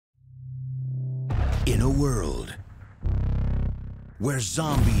In a world where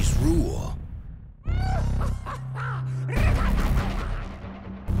zombies rule,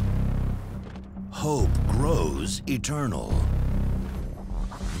 hope grows eternal.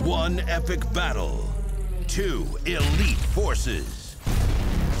 One epic battle, two elite forces,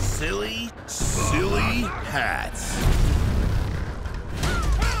 silly hats.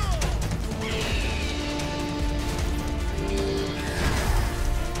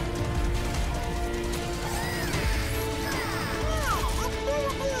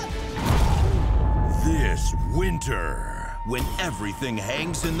 This winter, when everything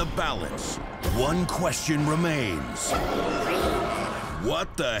hangs in the balance, one question remains.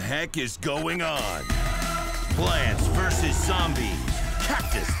 What the heck is going on? Plants versus zombies.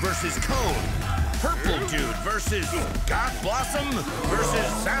 Cactus versus cone. Purple dude versus goth blossom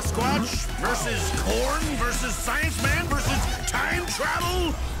versus Sasquatch versus corn versus science man versus time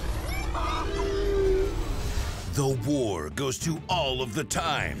travel. The war goes to all of the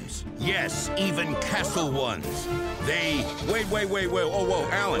times. Yes, even castle ones. They... Wait, whoa,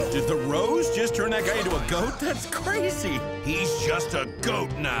 Alan, did the rose just turn that guy into a goat? That's crazy. He's just a goat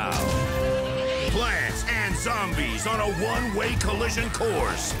now. Plants and zombies on a one-way collision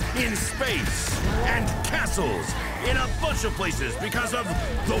course in space and castles in a bunch of places because of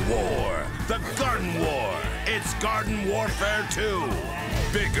the war, the Garden War. It's Garden Warfare 2.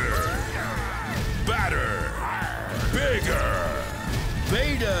 Bigger, badder, bigger,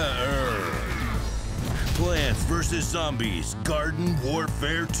 beta-er. Plants vs. Zombies, Garden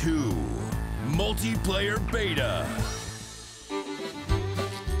Warfare 2. Multiplayer beta.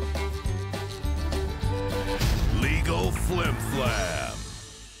 Legal flim-flam.